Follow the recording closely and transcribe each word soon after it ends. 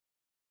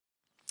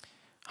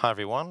Hi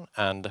everyone,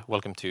 and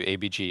welcome to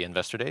ABG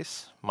Investor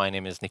Days. My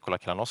name is Nikola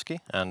Kalanowski,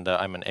 and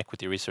I'm an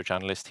equity research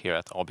analyst here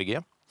at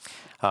ABG.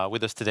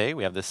 With us today,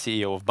 we have the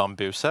CEO of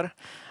Bambuser,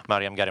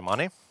 Mariam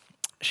Garimani.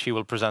 She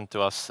will present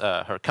to us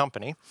her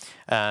company,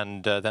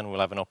 and then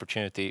we'll have an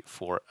opportunity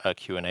for a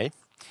Q&A.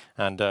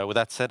 And with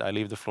that said, I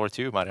leave the floor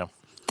to you, Mariam.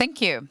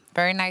 Thank you.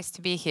 Very nice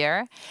to be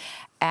here,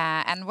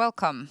 and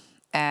welcome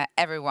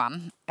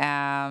everyone.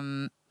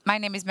 My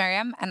name is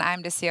Mariam, and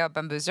I'm the CEO of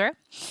Bambuser.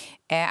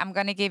 I'm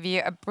going to give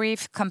you a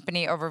brief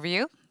company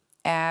overview.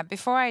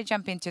 Before I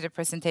jump into the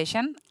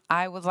presentation,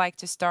 I would like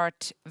to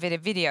start with a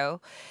video.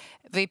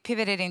 We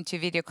pivoted into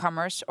video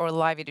commerce or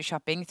live video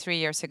shopping 3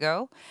 years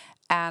ago,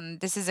 and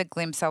this is a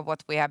glimpse of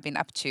what we have been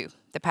up to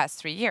the past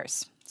 3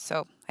 years.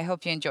 So I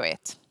hope you enjoy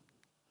it.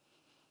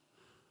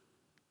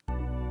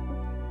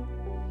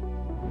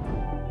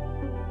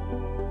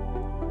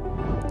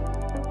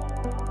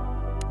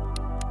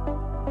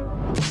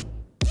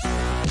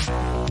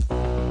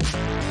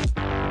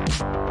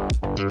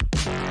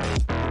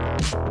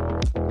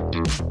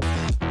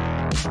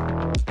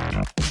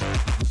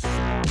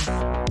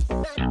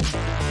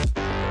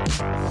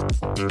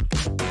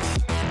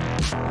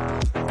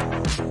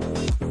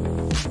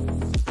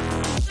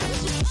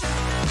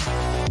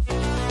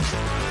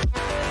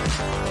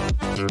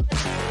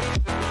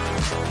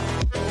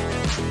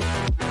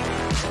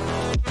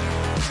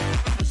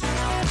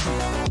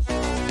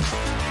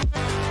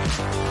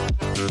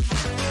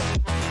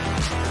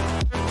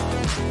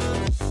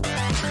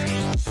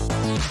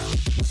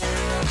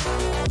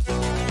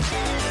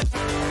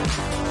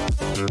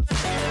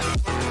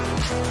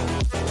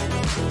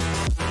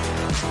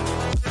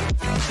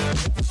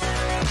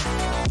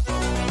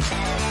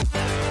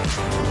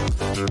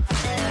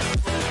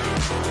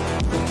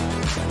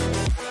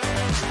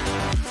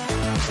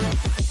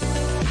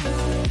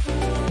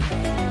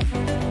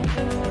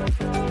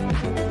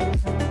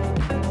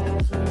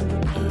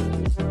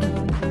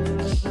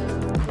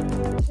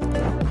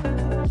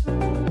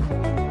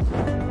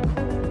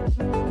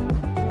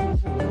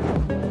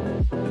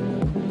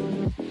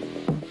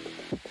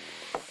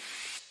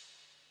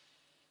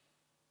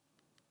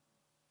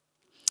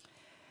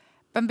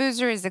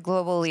 Bambuser is a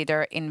global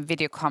leader in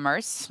video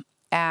commerce.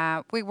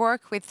 We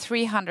work with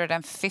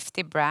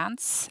 350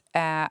 brands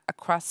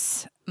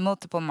across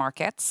multiple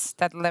markets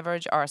that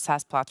leverage our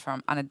SaaS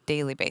platform on a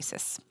daily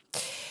basis.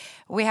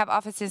 We have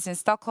offices in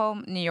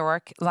Stockholm, New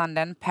York,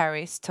 London,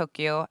 Paris,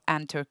 Tokyo,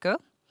 and Turku.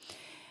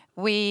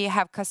 We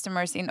have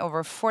customers in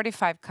over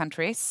 45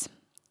 countries.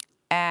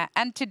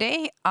 And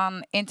today,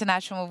 on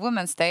International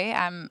Women's Day,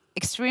 I'm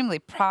extremely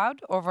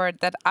proud over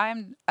that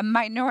I'm a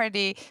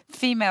minority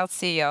female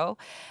CEO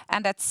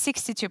and that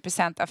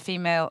 62% of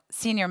female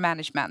senior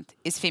management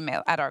is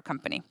female at our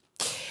company.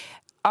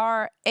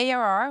 Our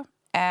ARR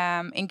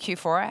in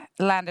Q4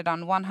 landed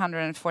on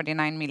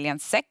 149 million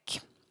SEK.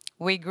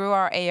 We grew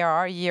our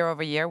ARR year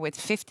over year with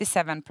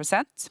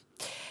 57%.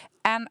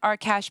 And our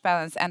cash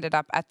balance ended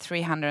up at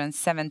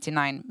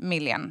 379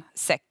 million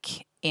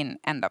SEK in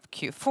end of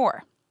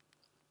Q4.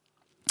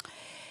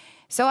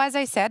 So as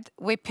I said,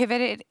 we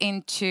pivoted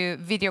into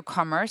video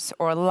commerce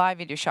or live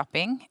video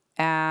shopping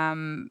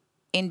in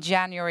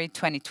January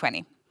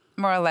 2020,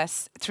 more or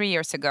less 3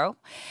 years ago.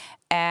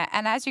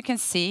 And as you can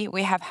see,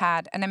 we have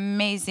had an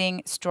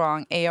amazing,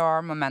 strong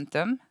ARR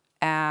momentum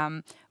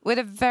with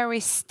a very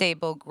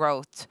stable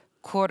growth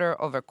quarter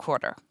over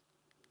quarter.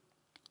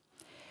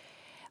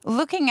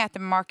 Looking at the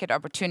market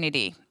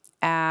opportunity,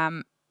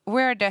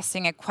 we're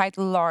addressing a quite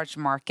large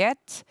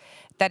market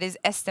that is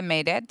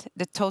estimated,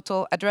 the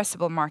total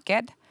addressable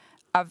market,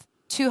 of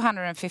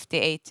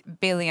 258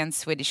 billion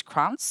Swedish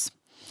crowns.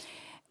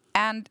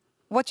 And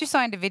what you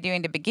saw in the video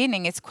in the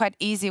beginning, it's quite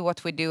easy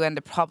what we do and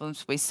the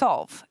problems we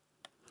solve.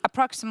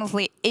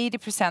 Approximately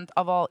 80%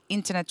 of all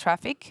internet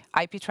traffic,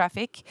 IP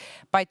traffic,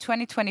 by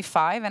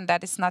 2025, and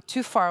that is not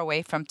too far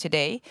away from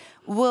today,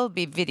 will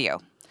be video.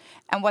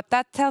 And what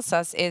that tells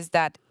us is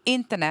that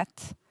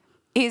internet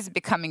is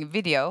becoming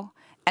video,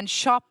 and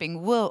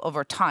shopping will,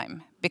 over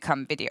time,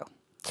 become video.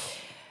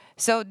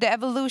 So the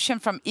evolution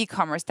from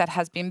e-commerce that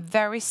has been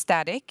very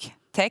static,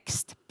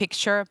 text,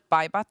 picture,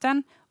 buy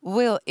button,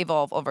 will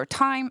evolve over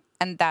time,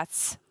 and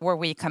that's where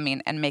we come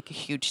in and make a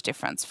huge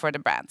difference for the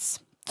brands.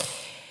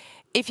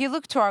 If you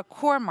look to our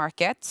core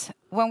market,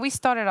 when we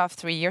started off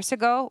 3 years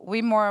ago,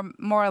 we more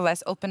or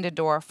less opened the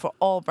door for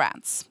all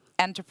brands,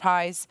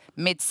 enterprise,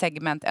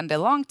 mid-segment, and the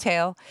long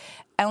tail.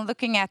 And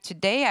looking at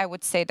today, I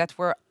would say that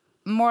we're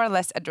more or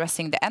less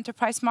addressing the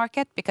enterprise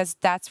market because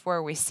that's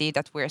where we see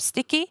that we're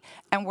sticky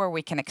and where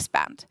we can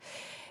expand.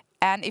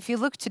 And if you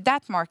look to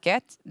that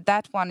market,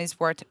 that one is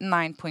worth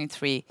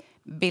 9.3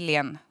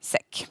 billion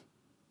SEK.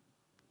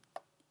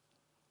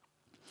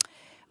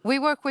 We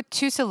work with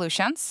 2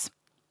 solutions,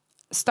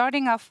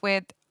 starting off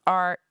with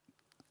our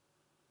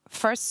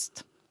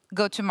first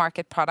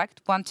go-to-market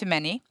product,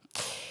 one-to-many.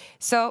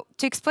 So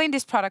to explain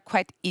this product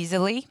quite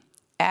easily,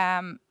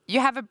 you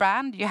have a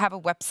brand, you have a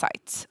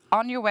website.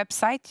 On your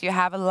website, you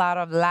have a lot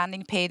of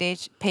landing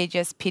pages,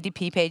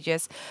 PDP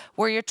pages,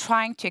 where you're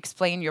trying to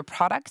explain your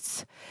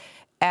products.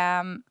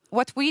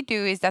 What we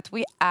do is that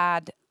we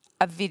add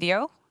a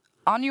video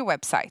on your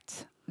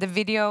website. The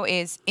video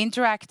is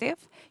interactive.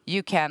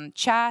 You can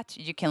chat,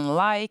 you can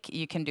like,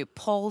 you can do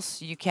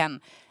polls, you can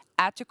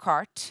add to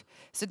cart.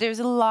 So there's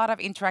a lot of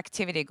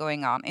interactivity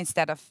going on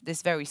instead of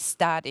this very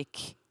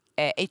static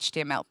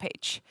HTML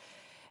page.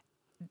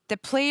 The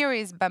player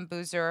is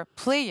Bambuser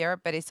player,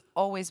 but it's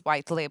always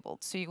white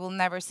labeled. So you will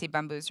never see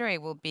Bambuser.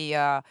 It will be,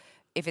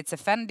 if it's a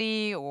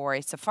Fendi or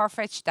it's a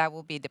Farfetch, that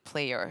will be the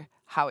player,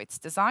 how it's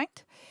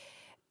designed.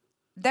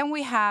 Then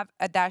we have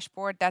a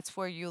dashboard. That's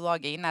where you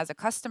log in as a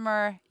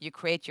customer. You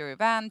create your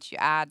event. You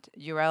add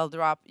URL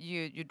drop.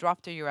 You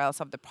drop the URLs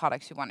of the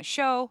products you want to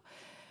show.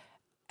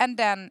 And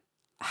then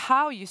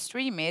how you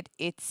stream it,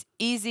 it's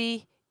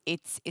easy.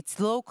 It's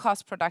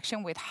low-cost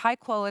production with high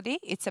quality.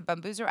 It's a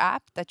Bambuser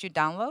app that you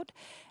download.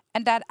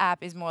 And that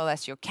app is more or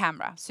less your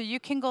camera. So you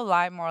can go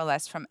live more or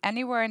less from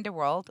anywhere in the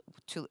world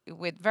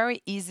with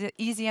very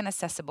easy and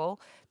accessible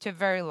to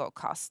very low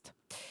cost.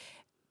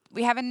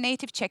 We have a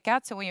native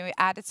checkout, so when you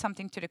added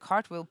something to the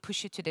cart, we'll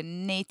push you to the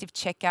native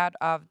checkout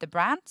of the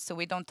brand, so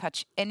we don't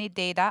touch any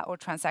data or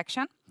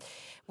transaction.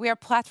 We are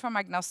platform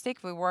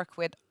agnostic. We work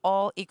with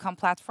all e-com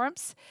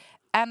platforms,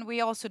 and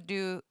we also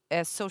do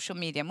a social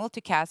media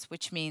multicast,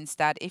 which means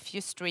that if you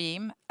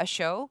stream a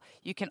show,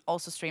 you can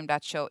also stream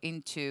that show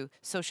into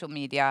social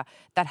media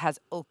that has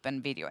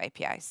open video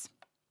APIs.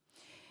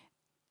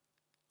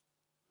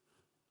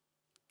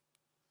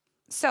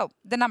 So,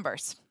 the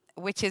numbers,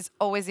 which is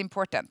always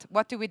important.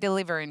 What do we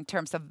deliver in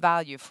terms of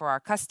value for our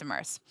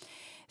customers?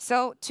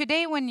 So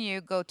today when you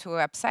go to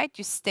a website,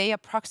 you stay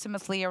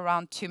approximately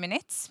around 2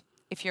 minutes.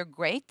 If you're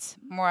great,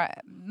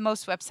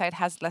 most website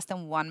has less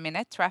than 1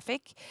 minute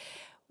traffic.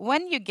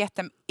 When you get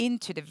them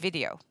into the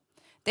video,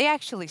 they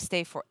actually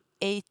stay for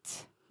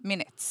 8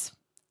 minutes,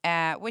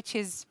 which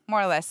is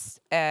more or less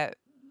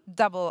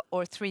double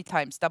or 3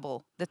 times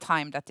double the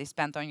time that they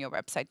spent on your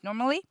website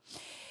normally.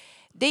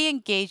 They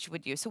engage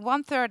with you. So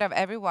 1/3 of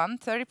everyone,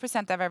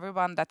 30% of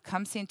everyone that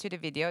comes into the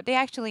video, they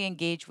actually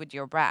engage with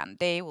your brand.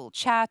 They will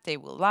chat, they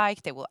will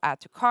like, they will add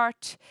to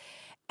cart.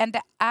 And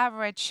the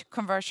average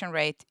conversion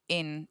rate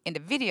in the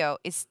video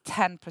is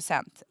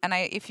 10%. And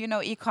if you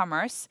know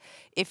e-commerce,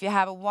 if you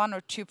have a 1 or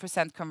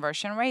 2%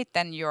 conversion rate,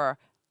 then you're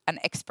an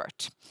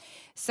expert.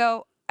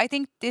 So I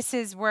think this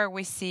is where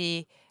we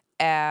see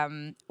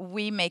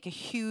we make a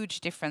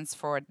huge difference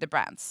for the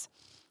brands.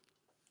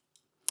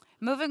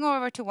 Moving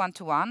over to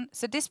one-to-one.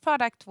 So this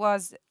product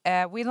was,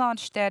 we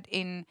launched it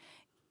in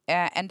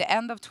the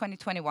end of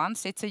 2021.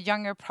 So it's a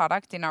younger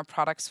product in our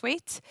product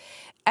suite.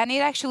 And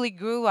it actually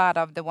grew out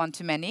of the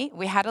one-to-many.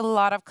 We had a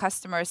lot of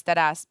customers that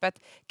asked, but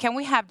can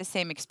we have the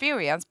same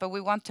experience, but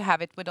we want to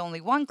have it with only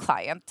one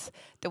client?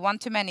 The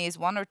one-to-many is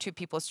 1 or 2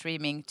 people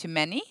streaming to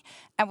many,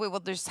 and we will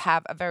just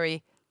have a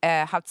very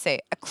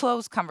a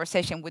close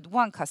conversation with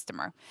one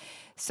customer.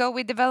 So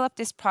we developed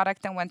this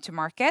product and went to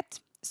market.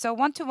 So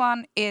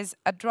one-to-one is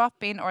a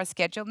drop-in or a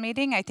scheduled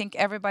meeting. I think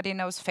everybody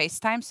knows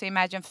FaceTime. So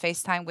imagine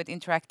FaceTime with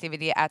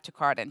interactivity, add to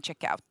cart, and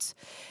checkout.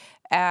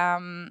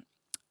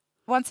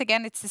 Once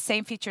again, it's the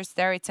same features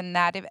there. It's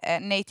a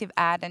native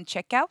add and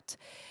checkout.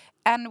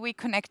 And we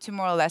connect to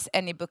more or less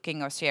any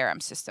booking or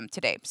CRM system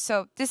today.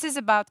 So this is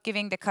about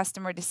giving the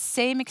customer the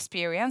same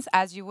experience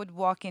as you would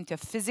walk into a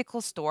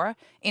physical store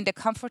in the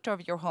comfort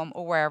of your home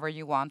or wherever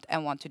you want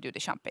to do the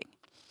shopping.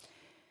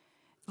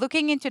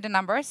 Looking into the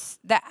numbers,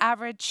 the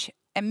average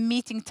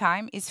meeting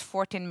time is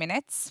 14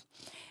 minutes.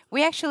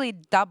 We actually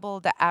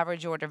double the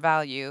average order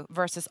value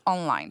versus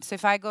online. So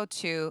if I go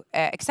to,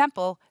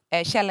 example,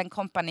 Kjell &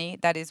 Company,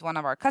 that is one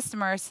of our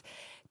customers,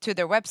 to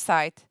their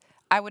website,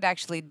 I would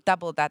actually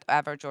double that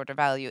average order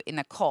value in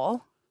a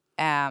call,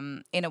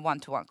 in a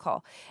one-to-one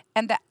call.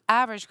 And the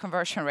average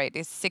conversion rate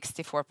is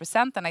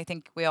 64%, and I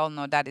think we all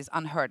know that is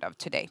unheard of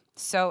today.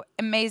 So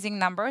amazing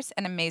numbers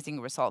and amazing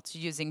results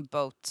using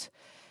both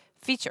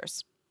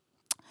features.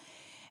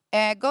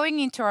 Going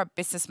into our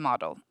business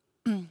model,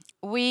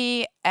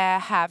 we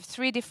have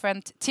 3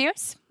 different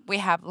tiers. We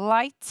have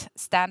light,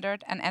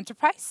 standard, and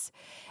enterprise.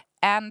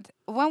 And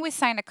when we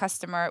sign a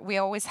customer, we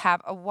always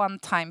have a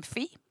one-time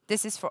fee.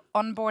 This is for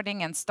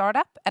onboarding and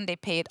startup, and they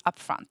pay it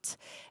upfront.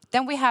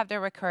 Then we have the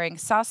recurring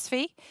SaaS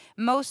fee.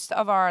 Most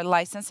of our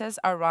licenses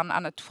are run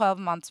on a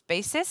 12-month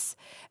basis,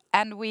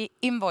 and we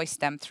invoice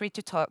them 3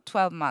 to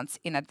 12 months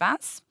in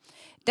advance.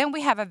 Then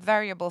we have a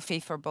variable fee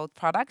for both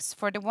products.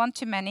 For the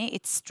one-to-many,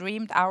 it's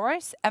streamed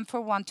hours, and for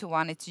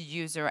one-to-one, it's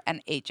user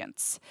and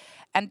agents.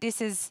 And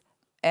this is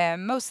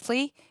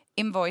mostly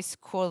invoice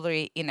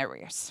quarterly in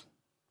arrears.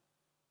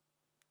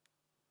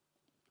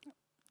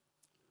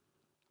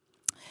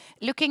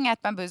 Looking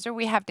at Bambuser,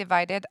 we have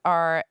divided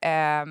our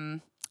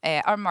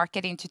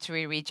market into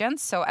 3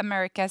 regions, so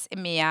Americas,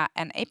 EMEA,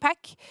 and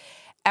APAC.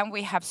 And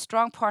we have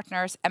strong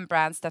partners and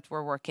brands that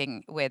we're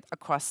working with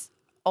across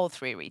all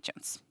 3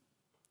 regions.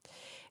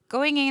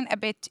 Going in a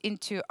bit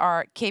into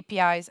our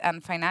KPIs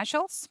and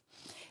financials.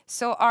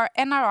 So our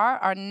NRR,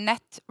 our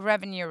net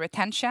revenue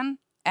retention,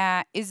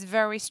 is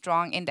very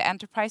strong in the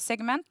enterprise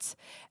segment.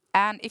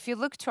 And if you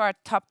look to our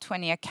top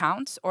 20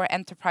 accounts or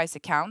enterprise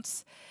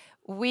accounts,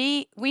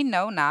 we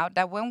know now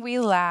that when we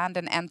land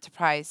an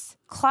enterprise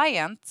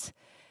client,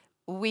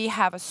 we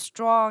have a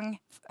strong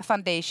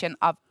foundation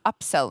of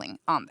upselling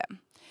on them.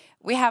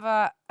 We have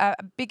a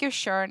bigger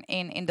churn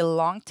in the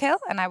long tail,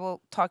 and I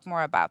will talk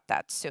more about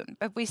that soon.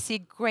 But we see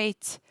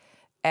great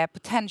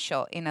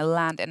potential in a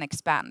land and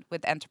expand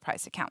with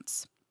enterprise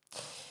accounts.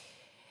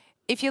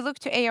 If you look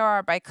to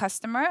ARR by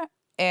customer,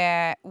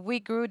 we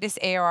grew this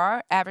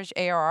ARR, average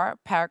ARR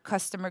per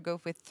customer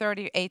group with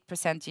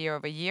 38% year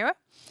over year.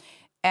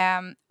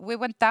 We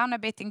went down a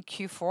bit in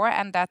Q4,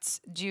 and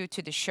that's due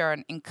to the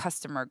churn in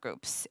customer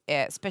groups,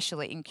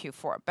 especially in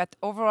Q4. But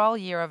overall,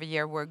 year over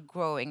year, we're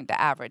growing the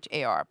average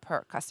ARR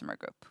per customer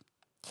group.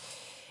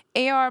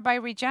 ARR by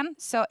region,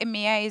 so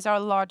EMEA is our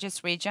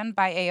largest region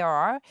by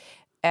ARR,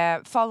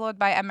 followed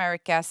by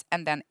Americas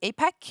and then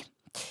APAC.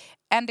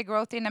 And the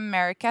growth in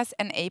Americas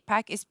and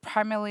APAC is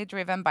primarily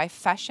driven by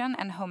fashion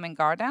and home and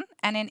garden,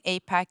 and in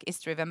APAC is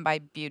driven by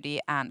beauty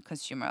and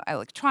consumer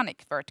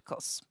electronic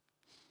verticals.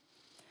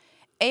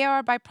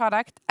 ARR by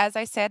product, as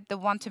I said, the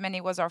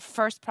one-to-many was our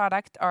first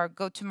product, our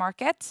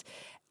go-to-market,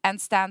 and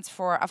stands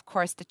for, of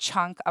course, the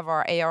chunk of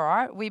our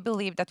ARR. We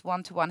believe that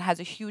one-to-one has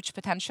a huge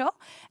potential,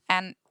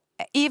 and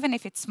even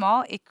if it's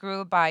small, it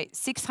grew by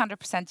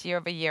 600% year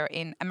over year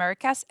in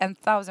Americas and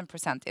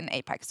 1,000% in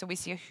APAC. So we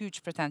see a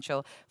huge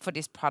potential for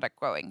this product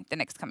growing the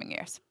next coming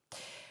years.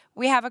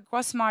 We have a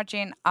gross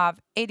margin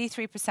of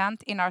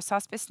 83% in our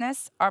SaaS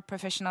business. Our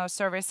professional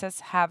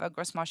services have a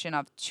gross margin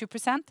of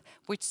 2%,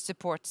 which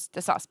supports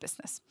the SaaS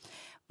business.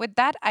 With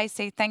that, I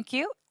say thank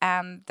you,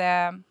 and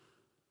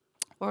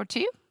over to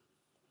you.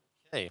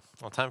 Okay,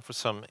 well, time for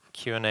some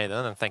Q&A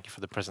then, and thank you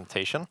for the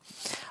presentation.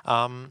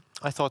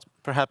 I thought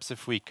perhaps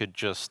if we could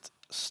just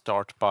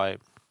start by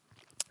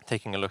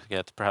taking a look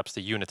at perhaps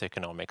the unit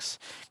economics.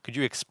 Could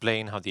you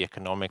explain how the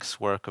economics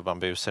work of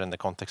Bambuser in the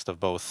context of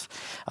both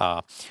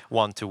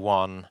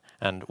one-to-one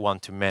and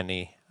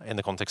one-to-many, in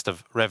the context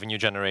of revenue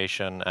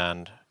generation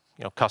and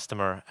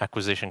customer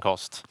acquisition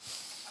cost?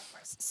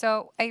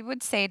 So I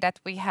would say that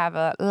we have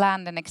a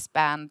land and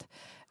expand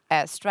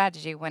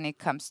strategy when it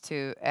comes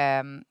to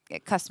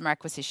customer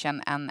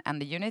acquisition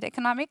and the unit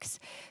economics.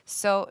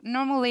 So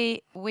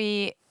normally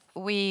we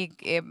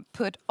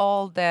put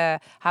all the,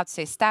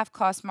 staff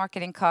cost,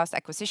 marketing cost,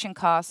 acquisition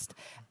cost,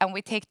 and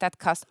we take that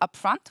cost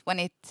upfront when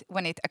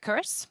it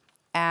occurs.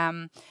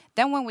 Then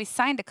when we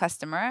sign the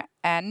customer,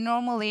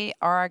 normally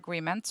our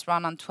agreements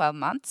run on 12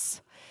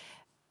 months.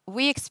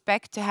 We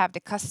expect to have the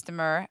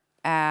customer,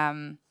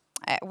 the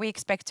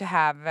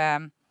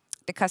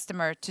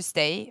customer to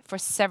stay for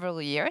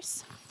several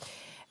years.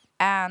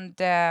 And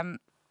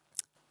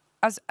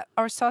as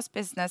our SaaS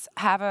business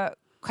have a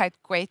quite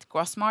great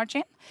gross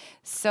margin.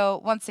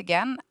 So once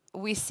again,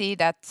 we see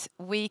that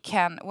we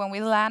can, when we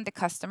land the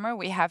customer,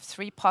 we have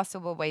 3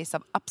 possible ways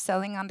of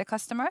upselling on the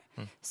customer.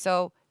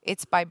 So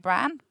it's by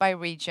brand, by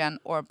region,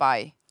 or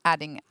by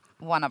adding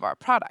one of our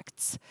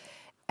products.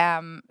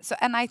 And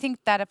I think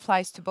that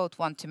applies to both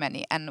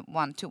one-to-many and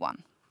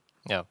one-to-one.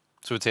 Yeah.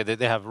 So we'd say that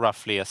they have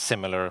roughly a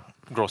similar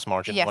gross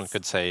margin, yes. One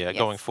could say, yes.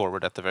 going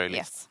forward at the very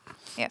least.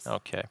 Yes.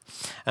 Okay.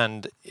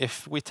 And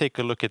if we take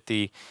a look at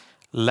the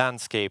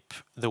landscape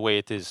the way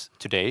it is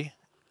today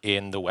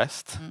in the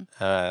West,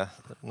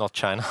 not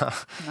China,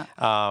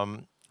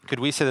 No. Could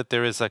we say that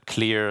there is a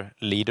clear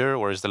leader,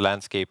 or is the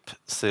landscape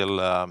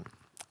still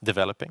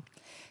developing?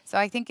 So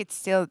I think it's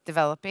still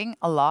developing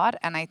a lot,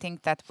 and I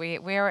think that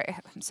we're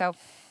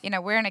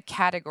in a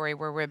category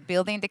where we're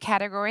building the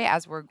category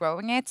as we're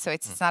growing it. So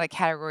it's not a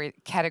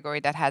category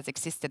that has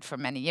existed for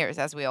many years,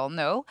 as we all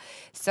know.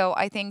 So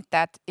I think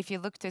that if you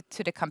look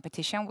to the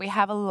competition, we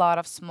have a lot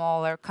of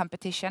smaller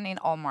competition in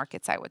all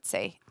markets, I would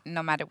say,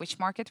 no matter which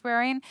market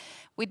we're in.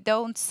 We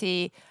don't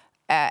see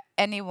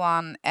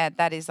anyone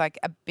that is like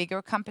a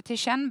bigger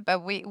competition,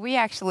 but we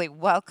actually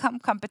welcome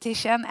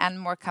competition and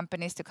more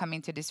companies to come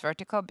into this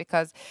vertical,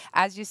 because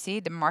as you see,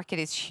 the market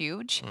is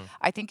huge.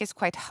 I think it's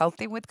quite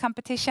healthy with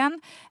competition,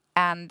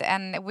 and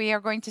we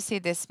are going to see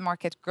this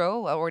market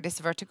grow, or this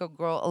vertical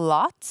grow a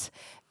lot.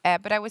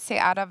 But I would say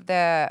out of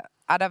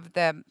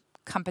the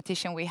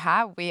competition we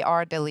have, we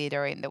are the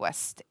leader in the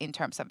West in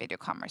terms of video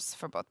commerce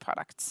for both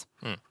products.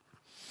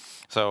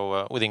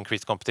 So with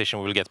increased competition,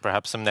 we will get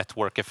perhaps some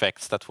network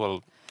effects that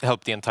will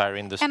help the entire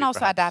industry. And also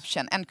perhaps.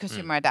 adaption and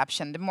consumer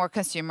adaption. The more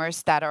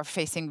consumers that are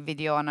facing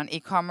video on an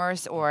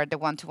e-commerce or the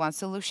one-to-one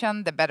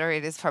solution, the better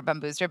it is for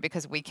Bambuser,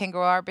 because we can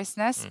grow our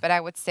business. But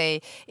I would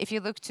say if you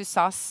look to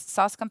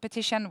SaaS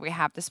competition, we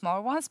have the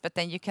smaller ones, but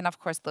then you can of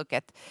course look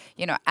at,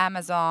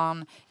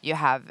 Amazon, you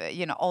have,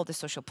 all the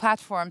social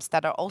platforms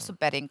that are also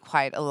betting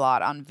quite a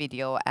lot on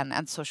video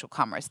and social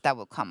commerce that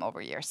will come over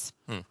years.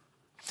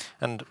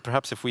 And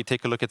perhaps if we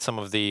take a look at some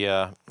of the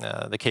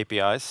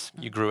KPIs,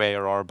 you grew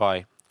ARR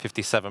by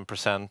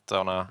 57%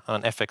 on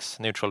an FX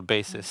neutral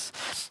basis.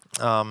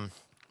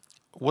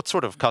 What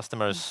sort of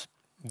customers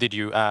did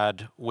you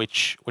add?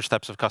 Which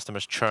types of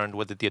customers churned?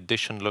 What did the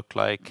addition look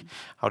like?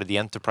 How did the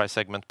enterprise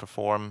segment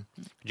perform?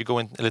 Could you go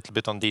in a little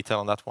bit on detail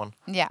on that one?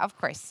 Yeah, of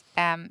course.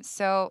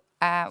 So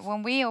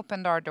when we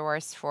opened our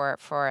doors for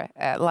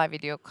live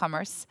video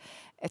commerce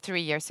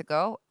 3 years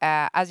ago,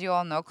 as you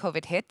all know,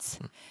 COVID hit.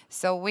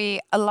 So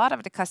a lot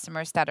of the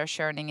customers that are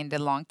churning in the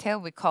long tail,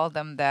 we call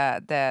them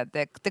the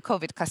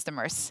COVID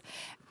customers,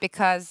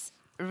 because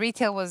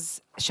retail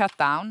was shut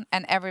down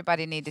and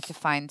everybody needed to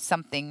find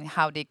something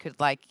how they could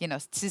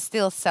to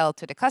still sell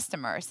to the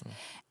customers.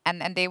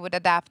 And they would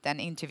adapt then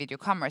into video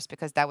commerce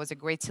because that was a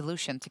great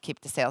solution to keep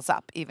the sales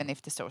up even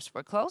if the stores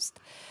were closed.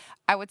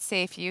 I would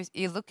say if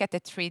you look at the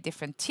 3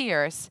 different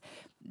tiers,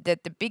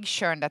 that the big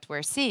churn that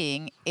we're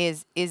seeing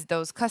is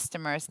those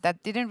customers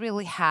that didn't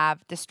really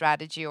have the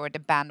strategy or the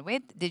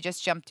bandwidth. They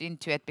just jumped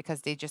into it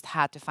because they just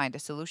had to find a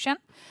solution.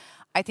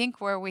 I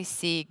think where we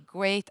see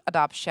great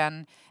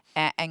adoption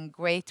and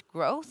great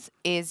growth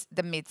is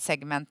the mid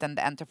segment and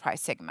the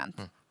enterprise segment.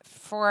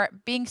 For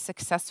being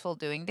successful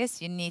doing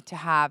this, you need to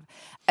have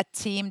a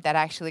team that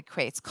actually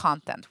creates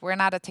content. We're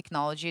not a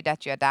technology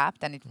that you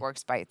adapt and it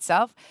works by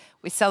itself.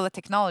 We sell a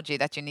technology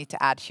that you need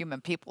to add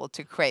human people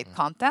to create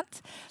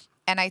content.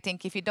 And I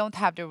think if you don't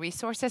have the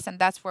resources, and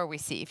that's where we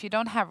see, if you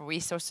don't have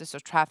resources or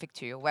traffic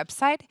to your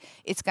website,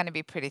 it's going to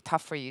be pretty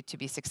tough for you to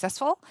be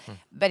successful.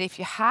 But if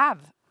you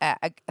have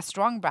a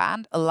strong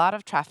brand, a lot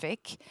of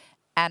traffic,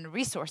 and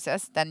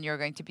resources, then you're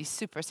going to be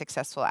super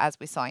successful, as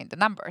we saw in the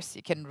numbers.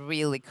 You can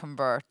really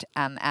convert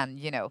and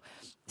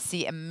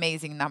see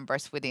amazing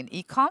numbers within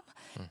e-com.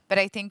 But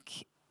I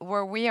think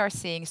where we are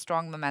seeing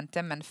strong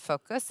momentum and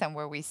focus and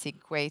where we see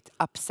great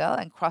upsell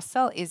and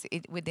cross-sell is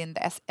within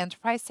the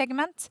enterprise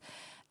segment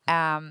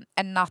and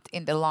not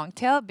in the long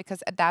tail,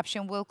 because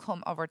adaption will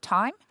come over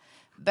time.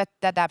 But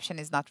the adaption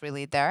is not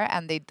really there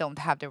and they don't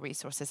have the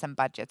resources and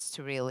budgets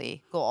to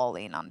really go all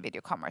in on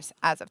video commerce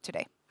as of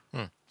today.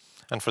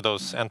 And for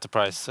those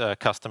enterprise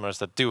customers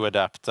that do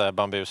adapt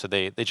Bambuser,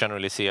 they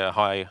generally see a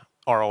high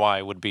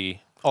ROI would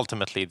be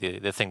ultimately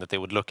the thing that they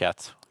would look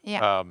at.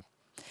 Yeah.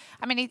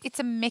 I mean, it's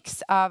a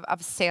mix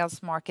of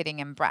sales, marketing,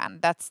 and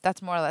brand.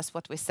 That's more or less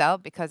what we sell,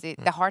 because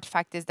the hard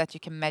fact is that you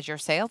can measure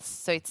sales.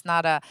 So it's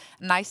not a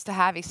nice to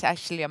have, it's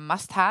actually a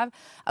must have.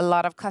 A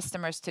lot of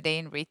customers today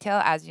in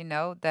retail, as you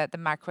know, the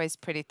macro is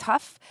pretty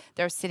tough.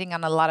 They're sitting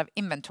on a lot of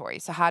inventory.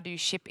 So how do you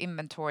ship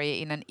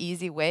inventory in an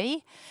easy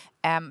way?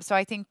 So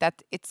I think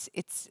that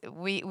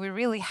we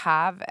really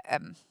have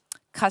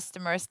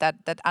customers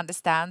that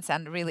understands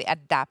and really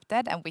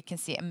adapted, and we can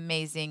see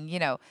amazing,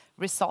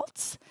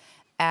 results.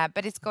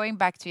 But it's going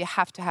back to, you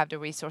have to have the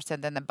resources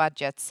and then the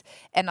budgets,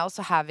 and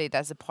also have it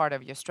as a part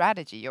of your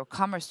strategy, your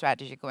commerce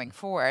strategy going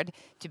forward,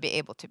 to be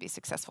able to be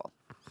successful.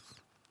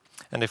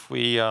 And if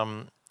we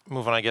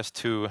move on, I guess,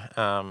 to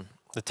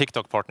the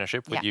TikTok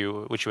partnership with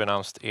you, which you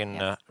announced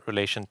in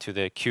relation to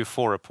the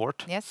Q4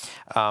 report. Yes.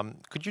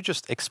 Could you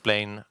just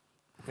explain,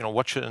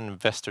 what should an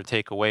investor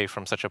take away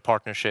from such a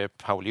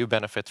partnership? How will you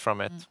benefit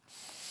from it?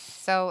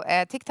 So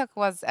TikTok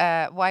was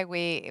why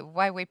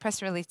we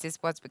press released this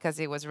was because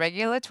it was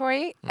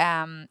regulatory,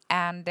 and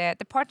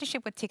the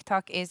partnership with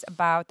TikTok is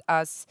about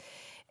us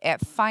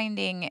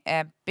finding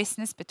a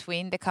business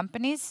between the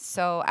companies.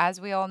 So as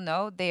we all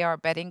know, they are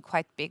betting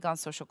quite big on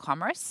social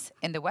commerce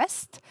in the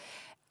West.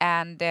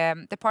 And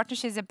the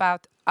partnership is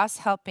about us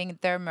helping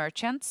their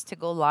merchants to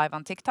go live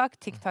on TikTok.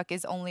 TikTok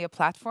is only a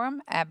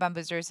platform.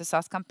 Bambuser is a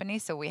SaaS company,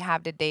 so we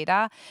have the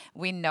data.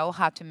 We know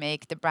how to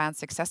make the brand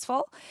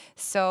successful.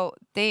 So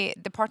the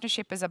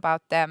partnership is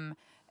about them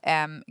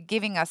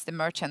giving us the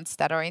merchants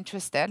that are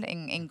interested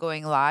in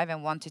going live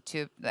and wanted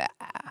to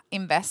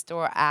invest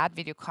or add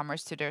video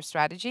commerce to their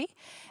strategy.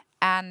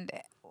 And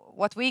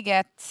what we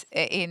get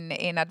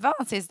in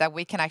advance is that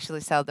we can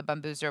actually sell the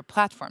Bambuser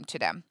platform to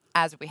them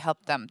as we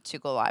help them to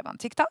go live on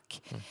TikTok.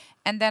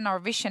 And then our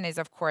vision is,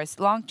 of course,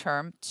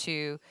 long-term,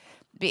 to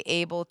be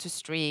able to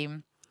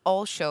stream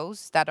all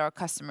shows that our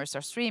customers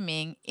are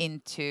streaming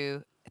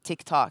into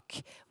TikTok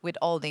with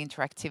all the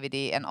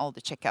interactivity and all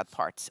the checkout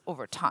parts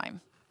over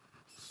time.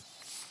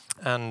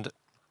 And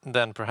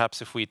then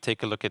perhaps if we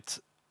take a look at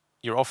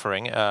your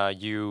offering,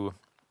 you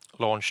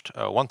launched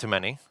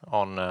one-to-many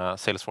on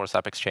Salesforce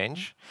App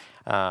Exchange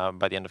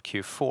by the end of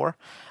Q4.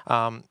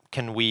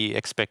 Can we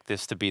expect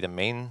this to be the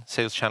main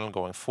sales channel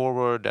going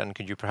forward? And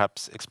could you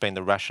perhaps explain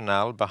the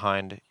rationale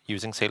behind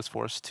using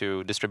Salesforce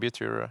to distribute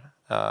your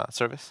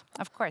service?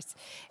 Of course.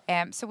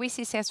 So we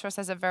see Salesforce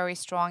as a very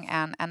strong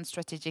and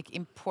strategic,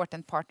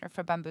 important partner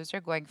for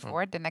Bambuser going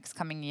forward the next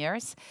coming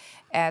years.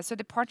 So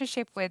the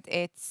partnership with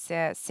its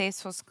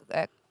Salesforce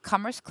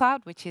Commerce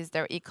Cloud, which is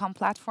their e-com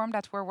platform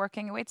that we're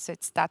working with. So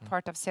it's that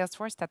part of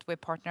Salesforce that we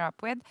partner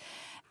up with.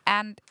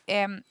 And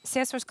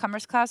Salesforce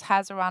Commerce Cloud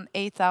has around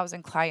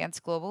 8,000 clients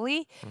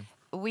globally.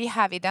 We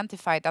have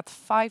identified that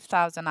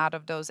 5,000 out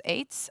of those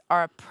 8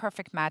 are a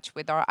perfect match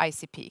with our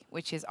ICP,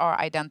 which is our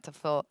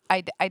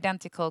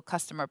identical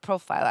customer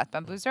profile at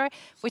Bambuser,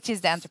 which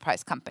is the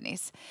enterprise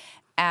companies.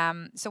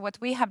 So what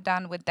we have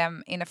done with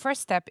them in a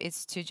first step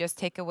is to just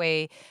take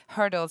away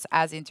hurdles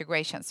as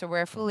integration. So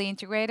we're fully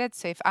integrated.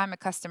 So if I'm a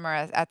customer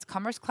at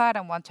Commerce Cloud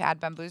and want to add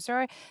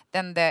Bambuser,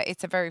 then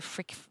it's a very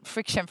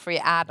friction-free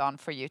add-on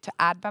for you to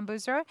add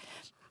Bambuser.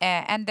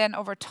 And then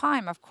over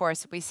time, of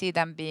course, we see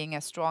them being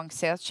a strong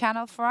sales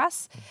channel for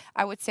us.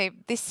 I would say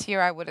this year,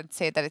 I wouldn't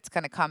say that it's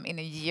going to come in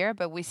a year,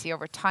 but we see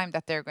over time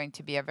that they're going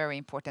to be a very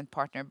important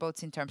partner,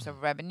 both in terms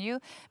of revenue,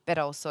 but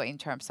also in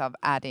terms of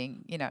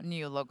adding,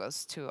 new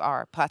logos to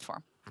our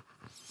platform.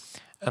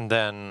 And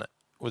then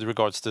with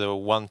regards to the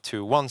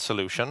one-to-one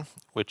solution,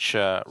 which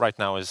right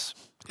now is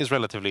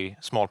relatively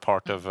small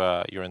part of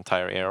your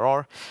entire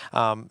ARR,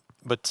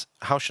 but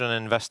how should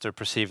an investor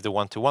perceive the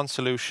one-to-one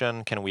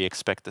solution? Can we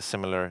expect a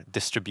similar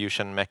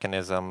distribution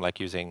mechanism like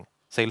using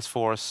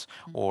Salesforce,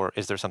 or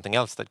is there something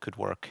else that could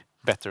work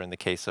better in the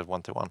case of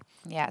one-to-one?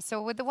 Yeah,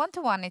 so with the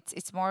one-to-one,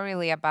 it's more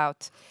really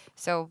about.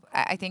 So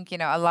I think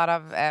a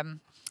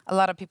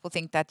lot of people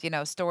think that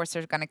stores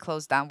are going to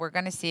close down. We're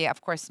going to see,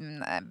 of course,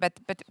 but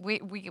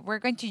we're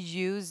going to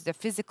use the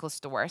physical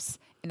stores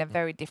in a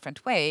very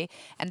different way,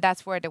 and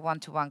that's where the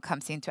one-to-one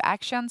comes into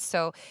action.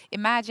 So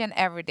imagine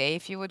every day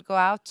if you would go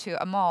out to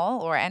a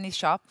mall or any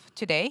shop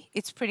today,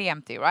 it's pretty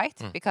empty,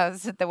 right?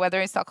 Because the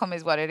weather in Stockholm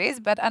is what it is.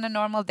 But on a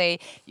normal day,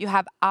 you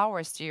have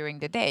hours during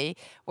the day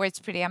where it's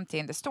pretty empty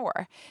in the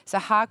store. So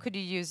how could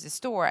you use the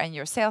store and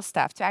your sales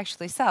staff to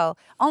actually sell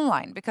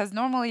online? Because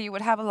normally you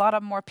would have a lot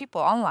of more people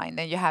online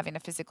than you have in a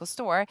physical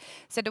store.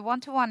 So the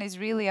one-to-one is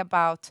really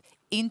about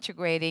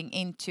integrating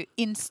into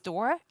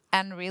in-store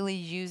and really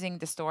using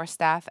the store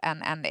staff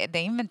and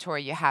the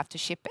inventory you have to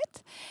ship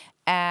it.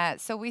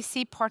 So we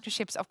see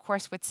partnerships, of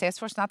course, with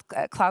Salesforce, not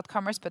cloud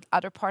commerce, but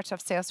other parts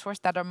of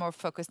Salesforce that are more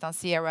focused on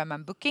CRM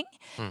and booking,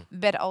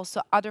 but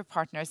also other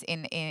partners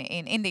in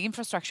the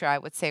infrastructure, I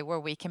would say, where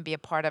we can be a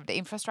part of the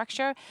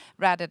infrastructure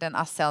rather than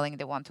us selling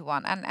the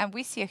one-to-one. And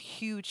we see a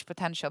huge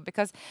potential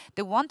because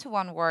the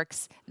one-to-one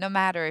works no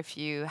matter if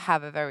you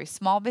have a very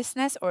small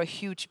business or a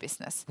huge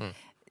business.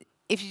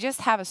 If you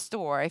just have a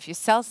store, if you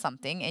sell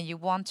something and you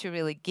want to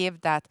really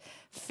give that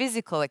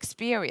physical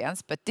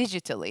experience, but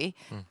digitally,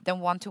 then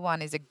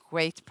one-to-one is a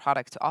great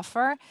product to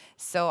offer.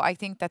 So I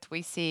think that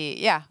we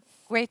see,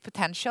 great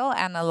potential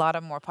and a lot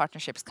of more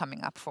partnerships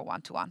coming up for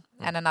one-to-one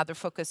and another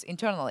focus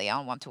internally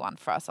on one-to-one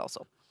for us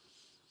also.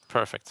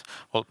 Perfect.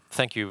 Well,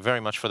 thank you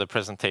very much for the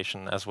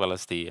presentation as well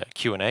as the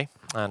Q&A.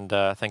 And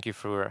thank you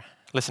for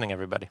listening,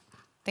 everybody.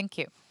 Thank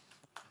you.